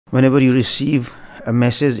Whenever you receive a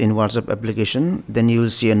message in WhatsApp application, then you will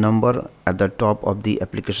see a number at the top of the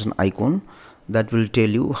application icon that will tell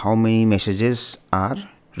you how many messages are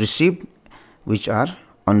received which are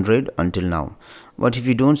unread until now. But if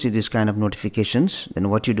you don't see this kind of notifications, then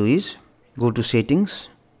what you do is go to settings,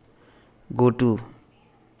 go to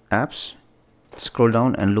apps, scroll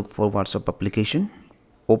down and look for WhatsApp application,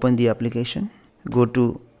 open the application, go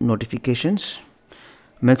to notifications.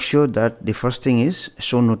 Make sure that the first thing is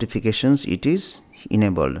show notifications, it is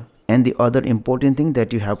enabled. And the other important thing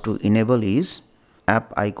that you have to enable is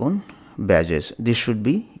app icon badges. This should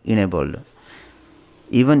be enabled.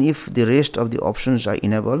 Even if the rest of the options are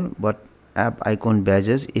enabled, but app icon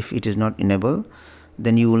badges, if it is not enabled,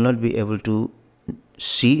 then you will not be able to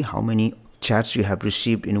see how many chats you have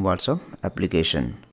received in WhatsApp application.